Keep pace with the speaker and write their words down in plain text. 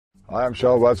I am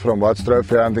Charles Watts from Watts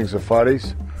Trophy Hunting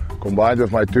Safaris. Combined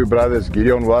with my two brothers,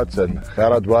 Gideon Watts and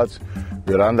Gerard Watts,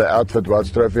 we run the outfit Watts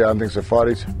Trophy Hunting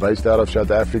Safaris based out of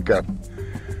South Africa.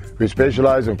 We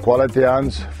specialize in quality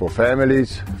hunts for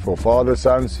families, for fathers,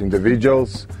 sons,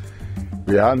 individuals.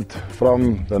 We hunt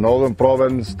from the Northern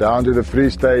Province down to the Free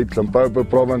State, Limpopo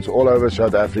Province, all over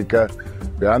South Africa.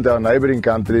 We hunt our neighboring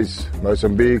countries,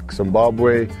 Mozambique,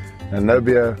 Zimbabwe,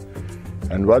 Namibia,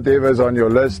 and whatever is on your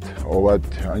list or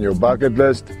what on your bucket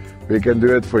list, we can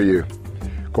do it for you.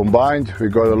 Combined, we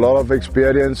got a lot of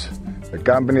experience. The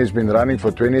company's been running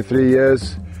for 23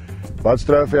 years. Watts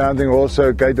Trophy Hunting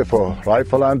also cater for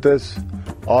rifle hunters,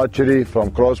 archery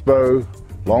from crossbow,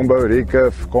 longbow,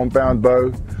 recurve, compound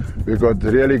bow. We've got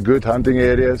really good hunting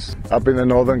areas. Up in the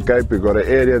Northern Cape, we've got an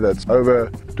area that's over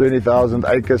 20,000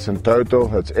 acres in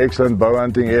total. It's excellent bow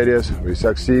hunting areas. We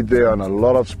succeed there on a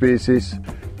lot of species.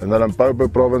 In the Limpopo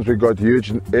province, we've got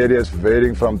huge areas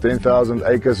varying from 10,000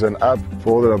 acres and up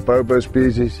for the Limpopo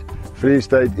species. Free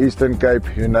State, Eastern Cape,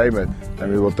 you name it,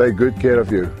 and we will take good care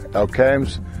of you. Our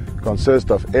camps consist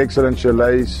of excellent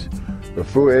chalets, with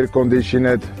full air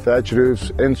conditioned, thatch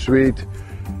roofs, en suite.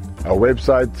 Our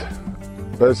website,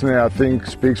 personally, I think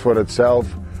speaks for itself.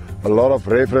 A lot of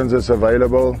references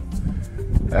available,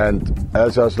 and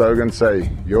as our slogan say,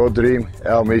 your dream,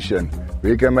 our mission.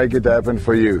 We can make it happen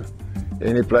for you,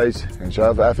 any place in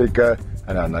South Africa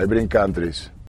and our neighboring countries.